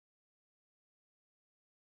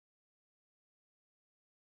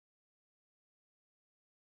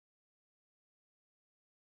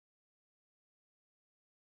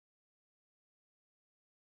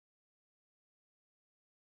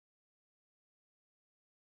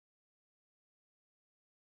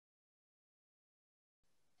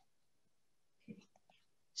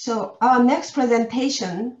So our next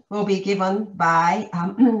presentation will be given by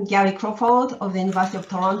Gary Crawford of the University of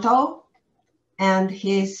Toronto. And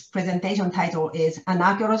his presentation title is An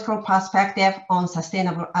Archaeological Perspective on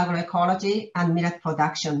Sustainable Agroecology and Millet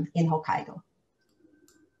Production in Hokkaido.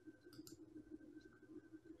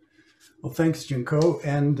 Well, thanks, Junko.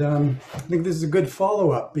 And I think this is a good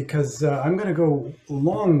follow-up because I'm going to go a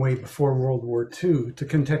long way before World War II to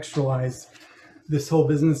contextualize this whole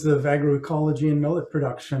business of agroecology and millet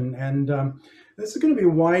production. And this is going to be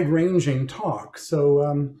a wide-ranging talk. So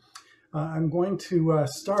I'm going to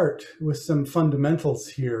start with some fundamentals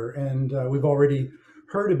here. And we've already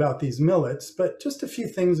heard about these millets, but just a few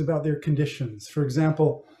things about their conditions. For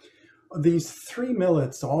example, these three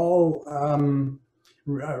millets all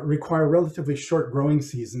require relatively short growing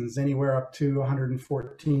seasons, anywhere up to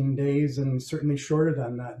 114 days, and certainly shorter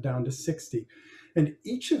than that, down to 60. And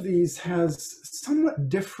each of these has somewhat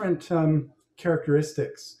different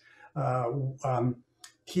characteristics.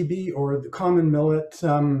 Kibi, or the common millet,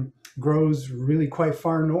 grows really quite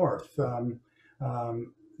far north.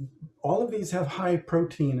 All of these have high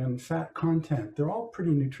protein and fat content. They're all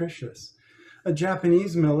pretty nutritious. A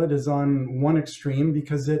Japanese millet is on one extreme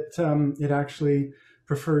because it actually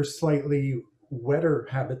prefers slightly wetter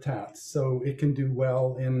habitats, so it can do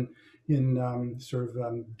well in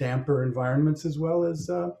damper environments as well as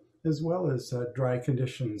dry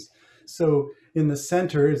conditions. So in the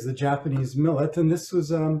center is the Japanese millet, and this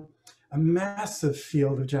was a massive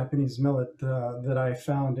field of Japanese millet that I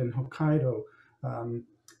found in Hokkaido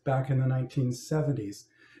back in the 1970s.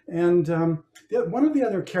 And one of the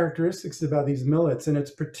other characteristics about these millets, and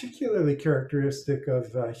it's particularly characteristic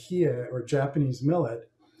of Hie, or Japanese millet,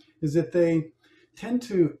 is that they tend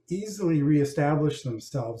to easily reestablish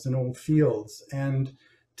themselves in old fields. And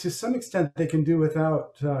to some extent, they can do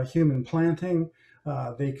without human planting.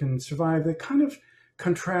 They can survive. They kind of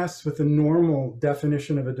contrasts with the normal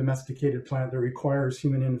definition of a domesticated plant that requires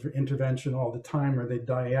human intervention all the time or they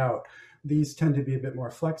die out. These tend to be a bit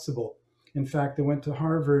more flexible. In fact, I went to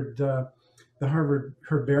Harvard, the Harvard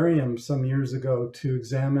Herbarium some years ago to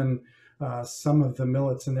examine some of the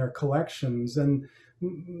millets in their collections. And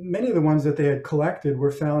many of the ones that they had collected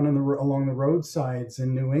were found along the roadsides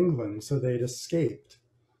in New England, so they'd escaped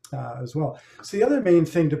as well. So the other main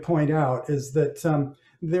thing to point out is that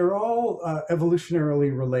they're all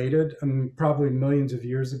evolutionarily related, and probably millions of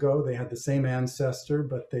years ago they had the same ancestor,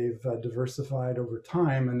 but they've diversified over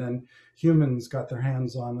time, and then humans got their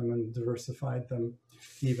hands on them and diversified them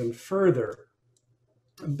even further.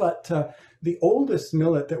 But the oldest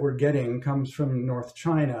millet that we're getting comes from North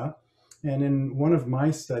China, and in one of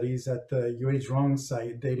my studies at the Yuezhuang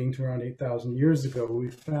site dating to around 8,000 years ago,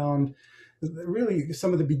 we found really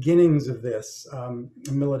some of the beginnings of this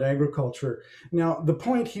millet agriculture. Now, the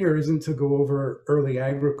point here isn't to go over early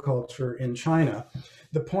agriculture in China.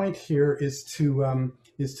 The point here is to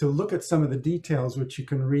look at some of the details which you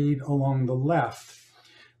can read along the left.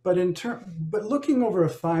 But looking over a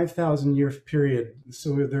 5,000 year period,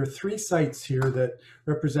 so there are three sites here that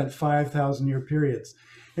represent 5,000 year periods.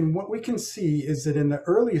 And what we can see is that in the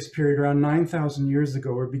earliest period, around 9,000 years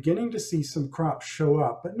ago, we're beginning to see some crops show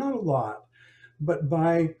up, but not a lot. But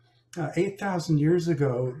by 8,000 years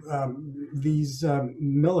ago, these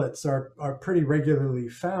millets are pretty regularly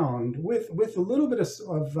found with a little bit of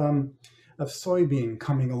soybean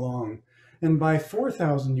coming along. And by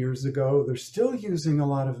 4,000 years ago, they're still using a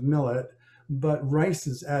lot of millet, but rice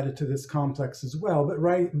is added to this complex as well.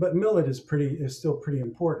 But millet is still pretty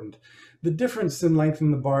important. The difference in length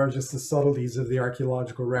in the bar is just the subtleties of the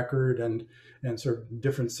archaeological record and sort of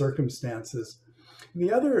different circumstances.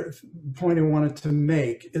 The other point I wanted to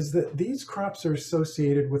make is that these crops are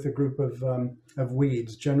associated with a group of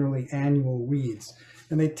weeds, generally annual weeds,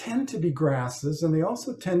 and they tend to be grasses, and they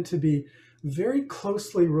also tend to be very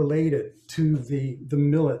closely related to the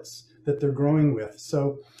millets that they're growing with.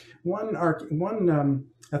 So one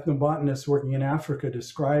ethnobotanist working in Africa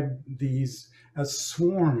described these as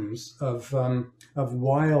swarms of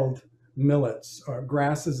wild millets, or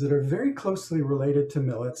grasses that are very closely related to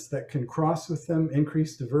millets that can cross with them,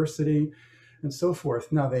 increase diversity, and so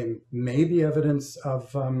forth. Now, they may be evidence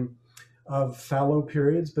of fallow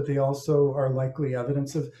periods, but they also are likely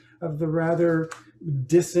evidence of the rather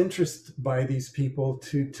disinterest by these people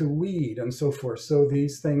to weed and so forth. So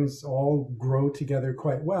these things all grow together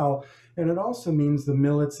quite well. And it also means the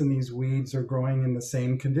millets and these weeds are growing in the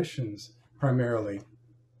same conditions primarily.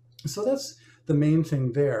 So that's the main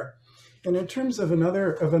thing there. And in terms of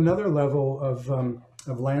another level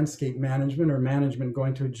of landscape management, or management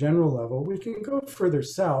going to a general level, we can go further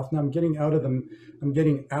south. Now I'm getting out of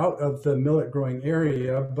the millet growing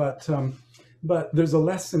area, but But there's a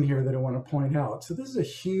lesson here that I want to point out. So this is a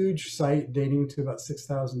huge site dating to about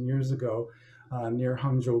 6,000 years ago near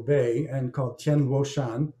Hangzhou Bay and called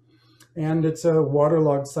Tianluoshan. And it's a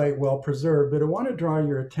waterlogged site, well preserved. But I want to draw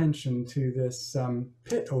your attention to this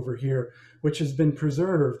pit over here, which has been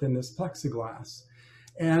preserved in this plexiglass.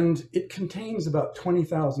 And it contains about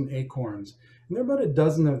 20,000 acorns. And there are about a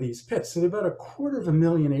dozen of these pits. So there are about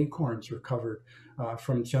 250,000 acorns recovered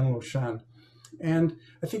from Tianluoshan. And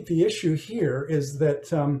I think the issue here is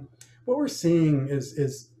that what we're seeing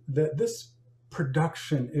is that this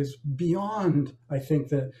production is beyond, I think,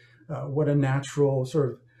 that what a natural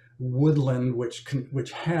sort of woodland,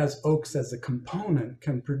 which has oaks as a component,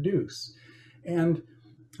 can produce. And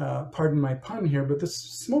pardon my pun here, but this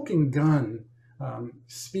smoking gun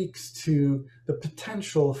speaks to the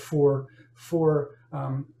potential for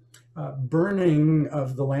burning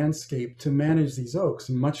of the landscape to manage these oaks,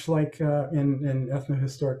 much like in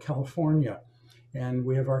ethnohistoric California. And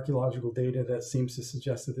we have archaeological data that seems to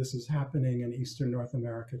suggest that this is happening in Eastern North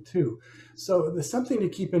America too. So there's something to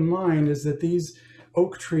keep in mind is that these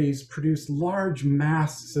oak trees produce large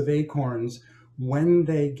masses of acorns. When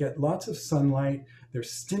they get lots of sunlight, they're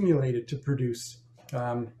stimulated to produce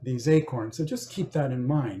these acorns. So just keep that in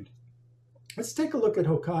mind. Let's take a look at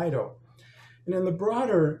Hokkaido. And in the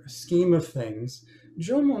broader scheme of things,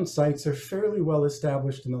 Jomon sites are fairly well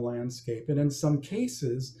established in the landscape. And in some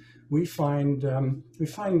cases, we find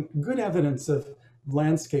good evidence of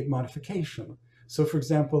landscape modification. So for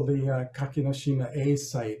example, the Kakinoshima A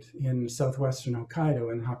site in southwestern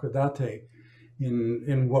Hokkaido in Hakodate,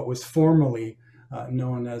 in what was formerly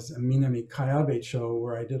known as Minami Kayabe-cho,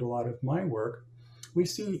 where I did a lot of my work, we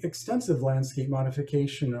see extensive landscape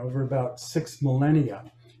modification over about 6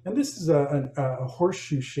 millennia. And this is a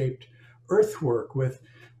horseshoe-shaped earthwork with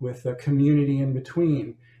a community in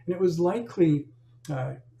between. And it was likely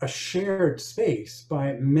a shared space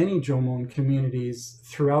by many Jomon communities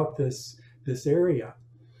throughout this area.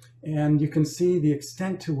 And you can see the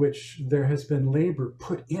extent to which there has been labor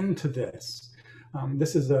put into this.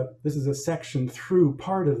 This is a section through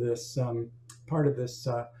part of this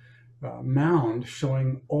mound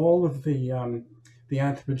showing all of the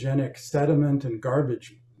anthropogenic sediment and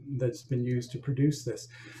garbage that's been used to produce this.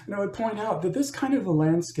 And I would point out that this kind of a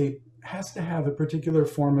landscape has to have a particular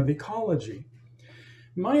form of ecology.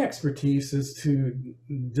 My expertise is to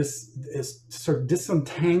sort of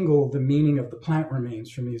disentangle the meaning of the plant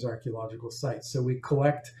remains from these archaeological sites. So we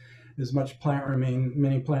collect as much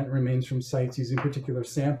many plant remains from sites using particular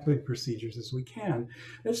sampling procedures as we can.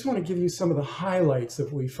 I just want to give you some of the highlights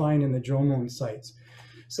that we find in the Jomon sites.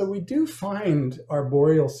 So we do find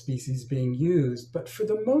arboreal species being used, but for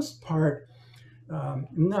the most part,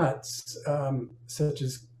 nuts such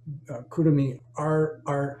as kurumi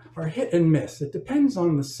are hit and miss. It depends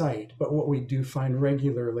on the site, but what we do find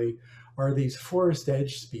regularly are these forest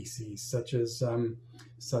edge species such as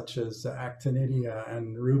actinidia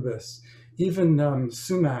and rubus, even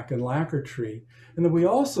sumac and lacquer tree. And then we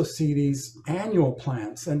also see these annual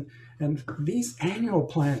plants, and these annual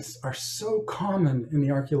plants are so common in the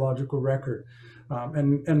archaeological record.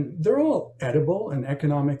 And they're all edible and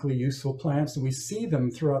economically useful plants, and we see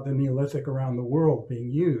them throughout the Neolithic around the world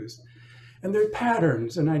being used. And there are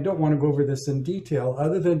patterns, and I don't want to go over this in detail,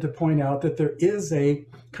 other than to point out that there is a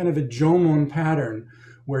kind of a Jomon pattern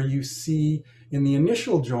where you see in the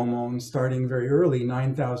initial Jomon, starting very early,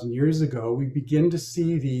 9,000 years ago, we begin to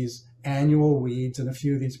see these annual weeds and a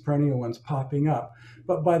few of these perennial ones popping up.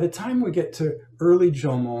 But by the time we get to early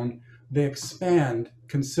Jomon, they expand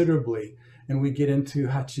considerably. And we get into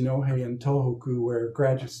Hachinohe and Tohoku, where a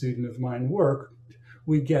graduate student of mine worked,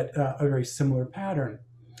 we get a very similar pattern.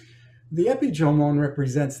 The Epijomon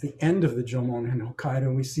represents the end of the Jomon in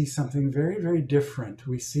Hokkaido. We see something very, very different.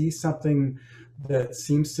 We see something that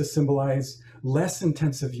seems to symbolize less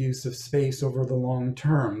intensive use of space over the long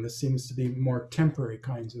term. This seems to be more temporary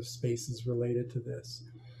kinds of spaces related to this.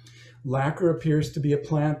 Lacquer appears to be a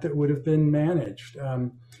plant that would have been managed.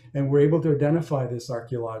 And we're able to identify this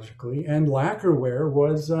archaeologically. And lacquerware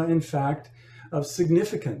was, in fact, of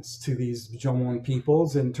significance to these Jomon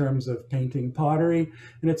peoples in terms of painting pottery.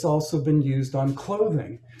 And it's also been used on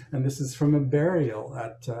clothing. And this is from a burial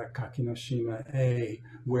at Kakinoshima A,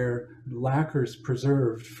 where lacquer is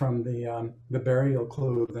preserved from the burial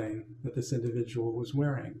clothing that this individual was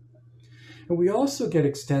wearing. And we also get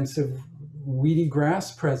extensive weedy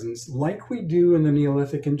grass presence, like we do in the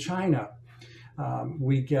Neolithic in China.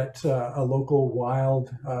 We get a local wild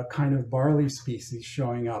kind of barley species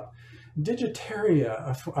showing up.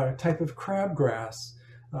 Digitaria, a type of crabgrass,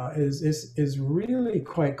 is really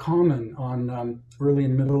quite common on early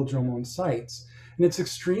and middle Jomon sites. And it's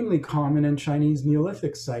extremely common in Chinese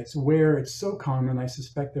Neolithic sites, where it's so common, I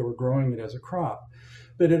suspect they were growing it as a crop.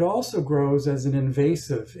 But it also grows as an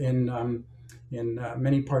invasive in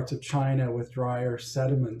many parts of China with drier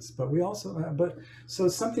sediments. But so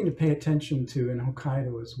it's something to pay attention to in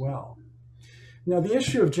Hokkaido as well. Now, the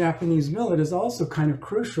issue of Japanese millet is also kind of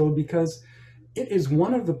crucial because it is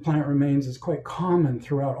one of the plant remains that's quite common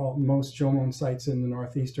throughout most Jomon sites in the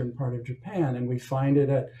northeastern part of Japan, and we find it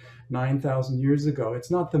at 9,000 years ago. It's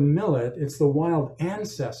not the millet, it's the wild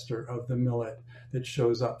ancestor of the millet that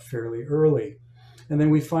shows up fairly early. And then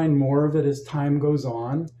we find more of it as time goes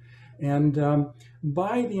on. And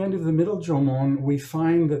by the end of the Middle Jomon, we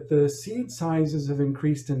find that the seed sizes have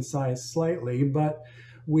increased in size slightly, but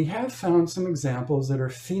we have found some examples that are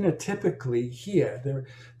phenotypically here.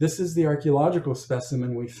 This is the archaeological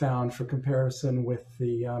specimen we found for comparison with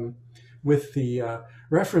the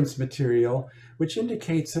reference material, which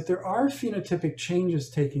indicates that there are phenotypic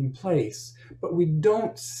changes taking place, but we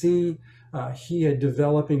don't see here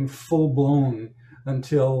developing full-blown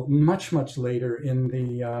until much, much later in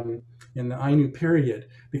the Ainu period,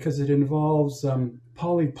 because it involves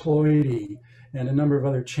polyploidy and a number of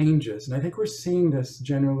other changes. And I think we're seeing this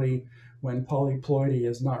generally when polyploidy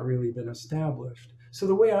has not really been established. So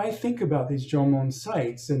the way I think about these Jomon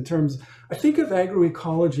sites I think of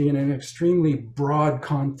agroecology in an extremely broad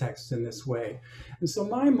context in this way. And so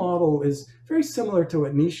my model is very similar to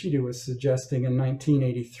what Nishido was suggesting in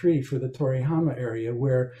 1983 for the Toriyama area,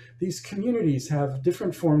 where these communities have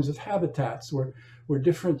different forms of habitats where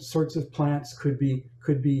different sorts of plants could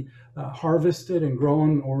be harvested and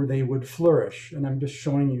grown, or they would flourish. And I'm just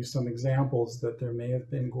showing you some examples that there may have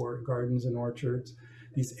been gardens and orchards.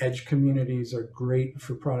 These edge communities are great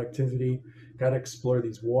for productivity. Got to explore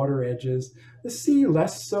these water edges. The sea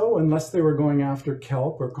less so, unless they were going after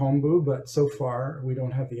kelp or kombu, but so far we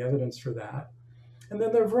don't have the evidence for that. And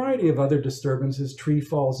then there are a variety of other disturbances, tree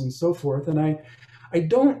falls and so forth. And I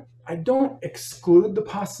don't exclude the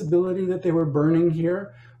possibility that they were burning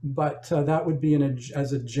here, but that would be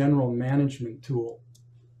as a general management tool.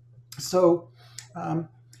 So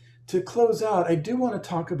to close out, I do want to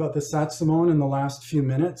talk about the Satsumon in the last few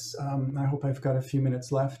minutes. I hope I've got a few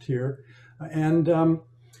minutes left here. And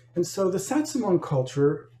so the Satsumon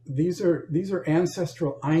culture, these are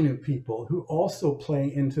ancestral Ainu people who also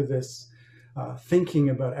play into this thinking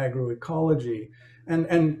about agroecology.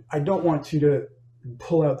 And I don't want you to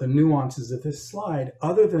pull out the nuances of this slide,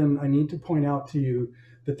 other than I need to point out to you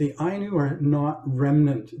that the Ainu are not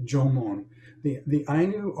remnant Jomon. The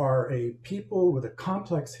Ainu are a people with a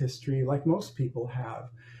complex history, like most people have.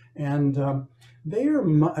 And they are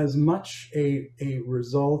as much a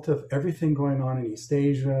result of everything going on in East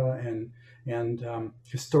Asia and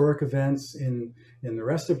historic events in the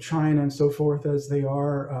rest of China and so forth, as they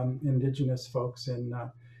are indigenous folks in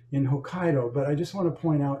Hokkaido. But I just want to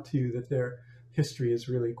point out to you that their history is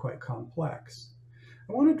really quite complex.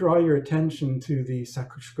 I want to draw your attention to the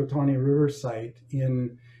Sakushikotani River site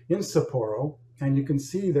in Sapporo, and you can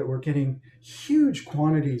see that we're getting huge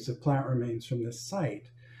quantities of plant remains from this site.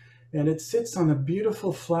 And it sits on a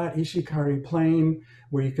beautiful flat Ishikari plain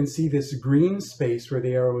where you can see this green space where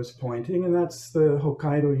the arrow is pointing, and that's the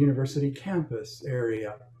Hokkaido University campus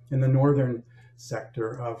area in the northern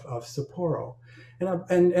sector of Sapporo.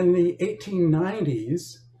 And in the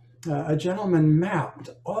 1890s, a gentleman mapped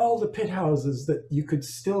all the pit houses that you could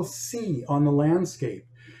still see on the landscape.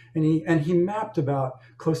 And he mapped about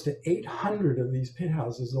close to 800 of these pit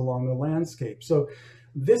houses along the landscape. So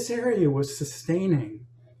this area was sustaining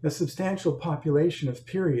a substantial population of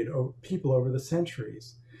people over the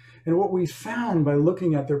centuries. And what we found by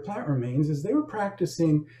looking at their plant remains is they were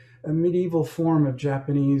practicing a medieval form of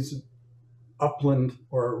Japanese upland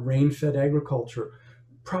or rain-fed agriculture,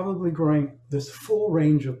 probably growing this full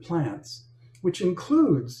range of plants, which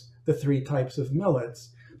includes the 3 types of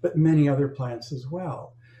millets, but many other plants as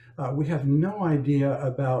well. We have no idea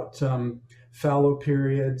about fallow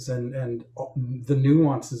periods and the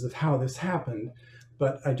nuances of how this happened,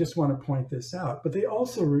 but I just want to point this out. But they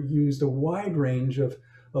also used a wide range of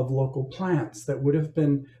local plants that would have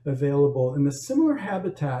been available in the similar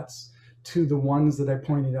habitats to the ones that I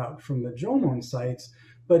pointed out from the Jomon sites,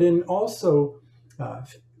 but in also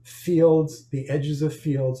fields, the edges of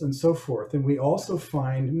fields, and so forth. And we also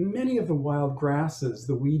find many of the wild grasses,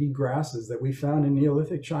 the weedy grasses that we found in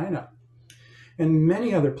Neolithic China, and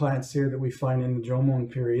many other plants here that we find in the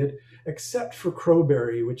Jomon period, except for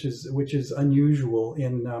crowberry, which is unusual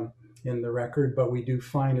in the record, but we do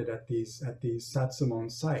find it at these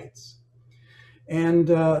Satsumon sites. And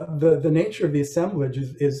the nature of the assemblage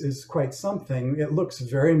is quite something. It looks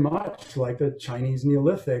very much like the Chinese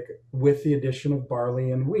Neolithic with the addition of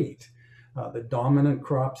barley and wheat. The dominant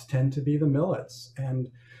crops tend to be the millets.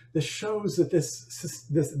 And this shows that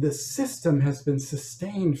this system has been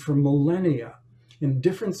sustained for millennia in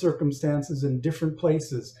different circumstances, in different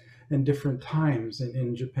places, and different times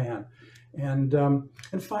in Japan. And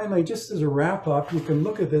finally, just as a wrap up, you can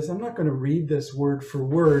look at this. I'm not going to read this word for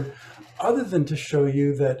word, other than to show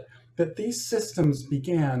you that these systems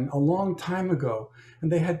began a long time ago,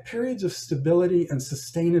 and they had periods of stability and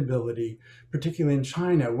sustainability, particularly in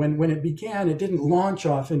China. When it began, it didn't launch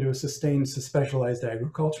off into a sustained specialized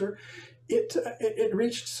agriculture. It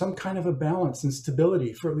reached some kind of a balance and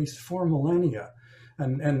stability for at least 4 millennia,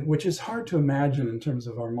 and which is hard to imagine in terms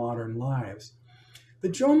of our modern lives. The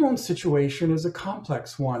Jomon situation is a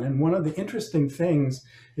complex one, and one of the interesting things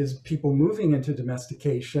is people moving into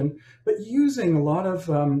domestication, but using a lot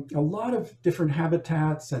of different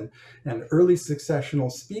habitats and early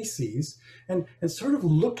successional species, and sort of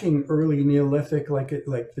looking early Neolithic like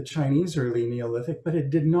the Chinese early Neolithic, but it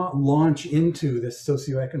did not launch into this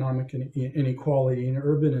socioeconomic inequality and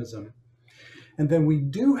urbanism. And then we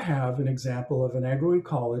do have an example of an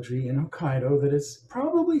agroecology in Hokkaido that is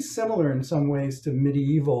probably similar in some ways to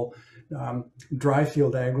medieval dry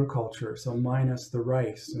field agriculture, so minus the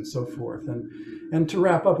rice and so forth. And to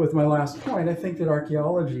wrap up with my last point, I think that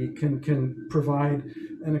archaeology can provide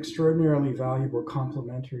an extraordinarily valuable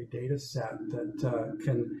complementary data set that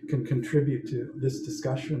can contribute to this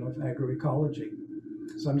discussion of agroecology.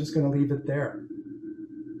 So I'm just going to leave it there.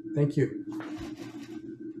 Thank you.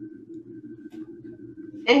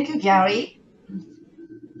 Thank you, Gary.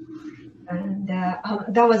 And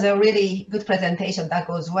that was a really good presentation that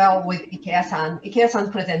goes well with Ikeya-san.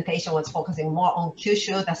 Ikeya-san's presentation was focusing more on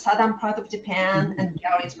Kyushu, the southern part of Japan, and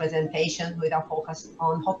Gary's presentation with a focus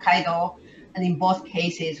on Hokkaido. And in both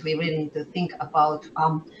cases, we really need to think about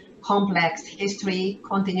complex history,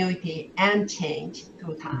 continuity, and change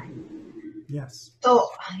through time. Yes. So,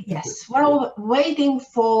 yes, while waiting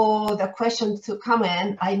for the questions to come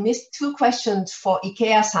in, I missed 2 questions for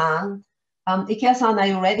Ikeya-san. Ikeya-san, are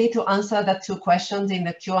you ready to answer the 2 questions in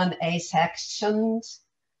the Q&A sections?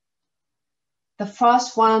 The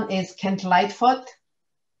first one is Kent Lightfoot.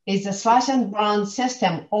 Is the slash and burn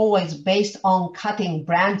system always based on cutting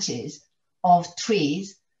branches of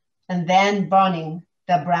trees and then burning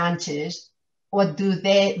the branches? Or do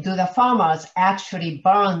the farmers actually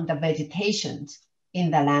burn the vegetation in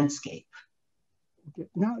the landscape? Okay.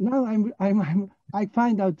 Now I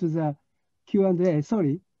find out the Q&A.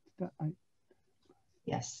 Sorry.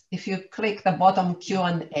 Yes. If you click the bottom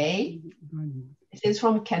Q&A, it is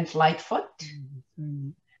from Kent Lightfoot,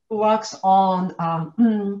 who works on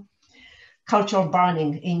cultural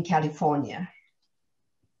burning in California.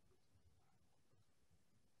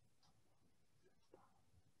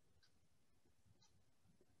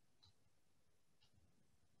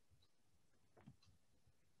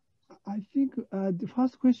 I think the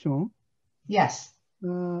first question. Yes.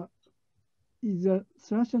 Is the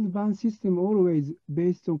slash and burn system always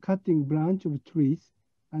based on cutting branch of trees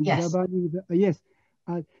and yes. burning the, yes.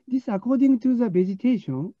 This according to the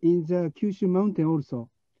vegetation in the Kyushu mountain also.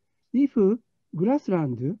 If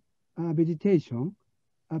grassland vegetation,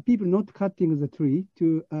 people not cutting the tree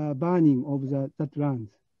to burning of that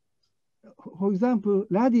lands. For example,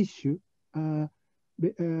 radish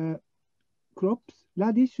crops,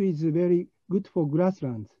 radish is very good for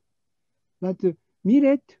grasslands, but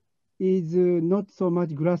millet is not so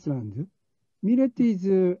much grassland. Millet is,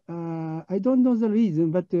 I don't know the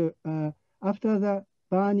reason, but after the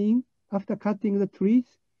burning, after cutting the trees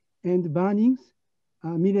and burnings,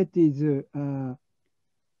 millet is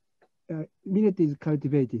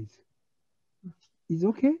cultivated. Is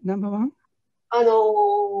okay, number one?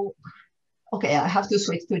 Okay, I have to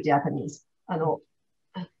switch to Japanese.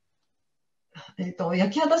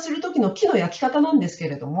 焼き畑する時の木の焼き方なんですけ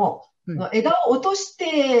れども、枝を落とし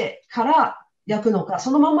てから焼くのか、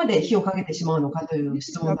そのままで火をかけてしまうのかという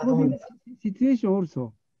質問だと思うんです。Situation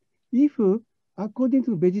also, if according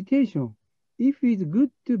to vegetation, if it's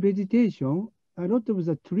good to vegetation, a lot of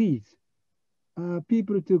the trees,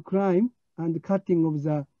 people to climb and cutting of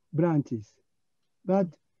the branches, but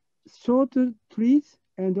short trees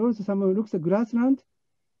and also some looks like grassland,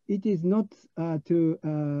 it is not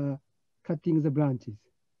to cutting the branches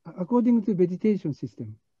according to vegetation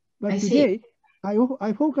system. But today,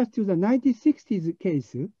 I focus to the 1960s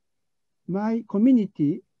case. My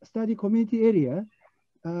community, study community area,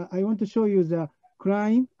 I want to show you the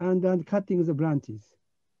climb and cutting the branches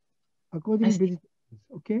according to vegetation.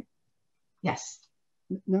 Okay? Yes.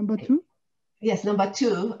 Number 2? Yes, number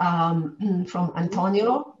 2 from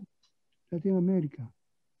Antonio. Latin America.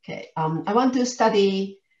 Okay, I want to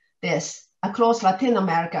study this across Latin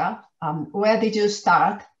America. Where did you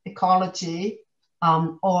start? Ecology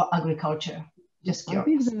or agriculture? Just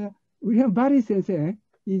curious. I think William Barry Sensei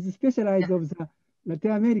is specialized of the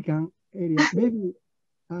Latin American area. Maybe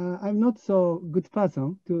I'm not so good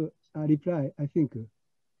person to reply, I think.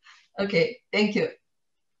 Okay, thank you.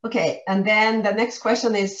 Okay, and then the next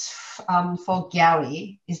question is for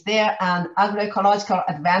Gary. Is there an agroecological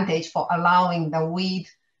advantage for allowing the weed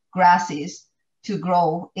grasses to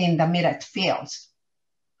grow in the millet fields?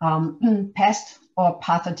 Pest or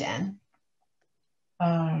pathogen?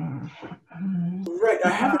 Right,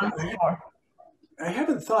 I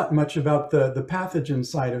haven't thought much about the pathogen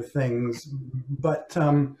side of things, but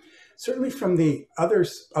certainly from the other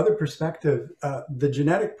perspective, the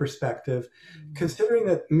genetic perspective, considering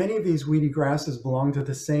that many of these weedy grasses belong to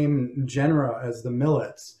the same genera as the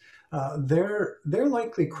millets, they're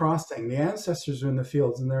likely crossing. The ancestors are in the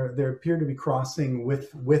fields, and they appear to be crossing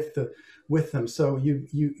with them. So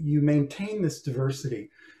you maintain this diversity,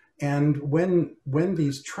 and when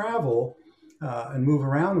these travel and move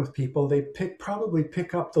around with people, they probably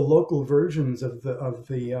pick up the local versions of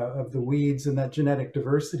the weeds, and that genetic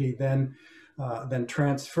diversity then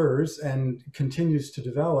transfers and continues to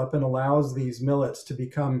develop and allows these millets to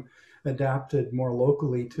become adapted more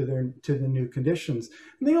locally to the new conditions.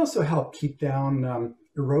 And they also help keep down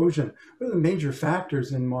erosion. One of the major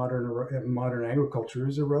factors in modern agriculture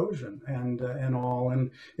is erosion and all.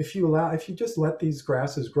 And if you just let these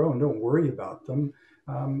grasses grow and don't worry about them,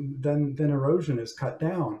 then erosion is cut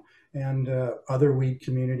down, and other weed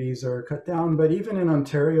communities are cut down. But even in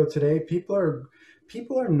Ontario today, people are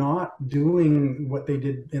not doing what they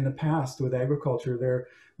did in the past with agriculture.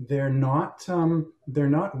 They're not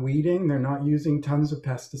weeding, they're not using tons of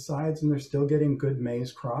pesticides, and they're still getting good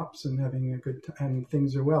maize crops and having and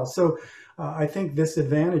things are well. So I think this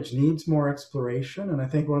advantage needs more exploration. And I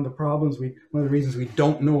think one of the reasons we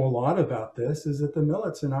don't know a lot about this is that the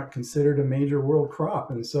millets are not considered a major world crop.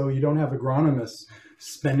 And so you don't have agronomists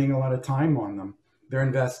spending a lot of time on them. They're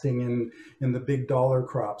investing in the big dollar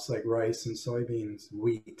crops like rice and soybeans,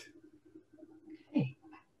 wheat.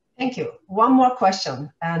 Thank you. One more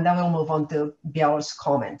question, and then we'll move on to Björn's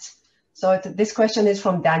comments. So this question is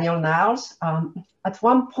from Daniel Niles. At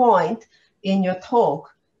one point in your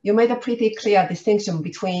talk, you made a pretty clear distinction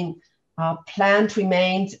between plant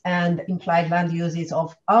remains and implied land uses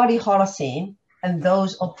of early Holocene and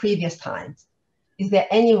those of previous times. Is there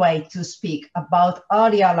any way to speak about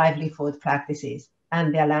earlier livelihood practices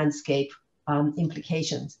and their landscape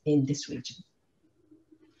implications in this region?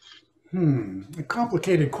 A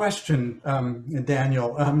complicated question,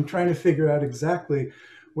 Daniel. I'm trying to figure out exactly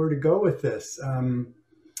where to go with this.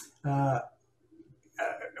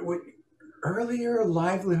 Earlier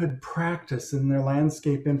livelihood practice and their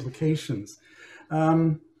landscape implications.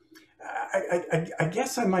 I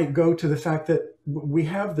guess I might go to the fact that we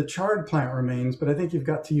have the charred plant remains, but I think you've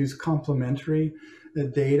got to use complementary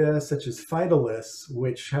data such as phytoliths,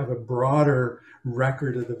 which have a broader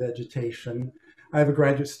record of the vegetation. I have a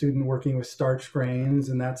graduate student working with starch grains,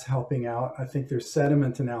 and that's helping out. I think there's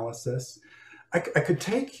sediment analysis. I could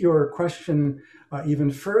take your question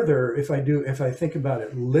even further if I think about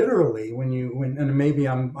it literally. And maybe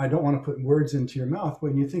I don't want to put words into your mouth.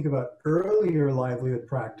 When you think about earlier livelihood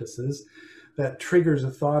practices, that triggers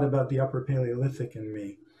a thought about the Upper Paleolithic in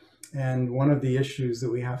me. And one of the issues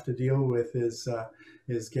that we have to deal with is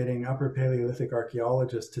getting Upper Paleolithic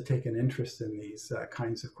archaeologists to take an interest in these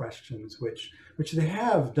kinds of questions, which they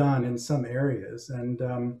have done in some areas, and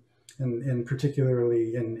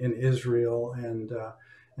particularly in Israel and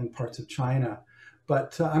parts of China.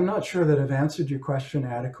 But I'm not sure that I've answered your question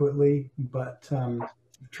adequately, but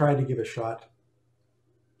try to give a shot.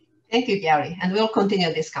 Thank you, Gary, and we'll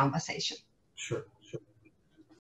continue this conversation. Sure.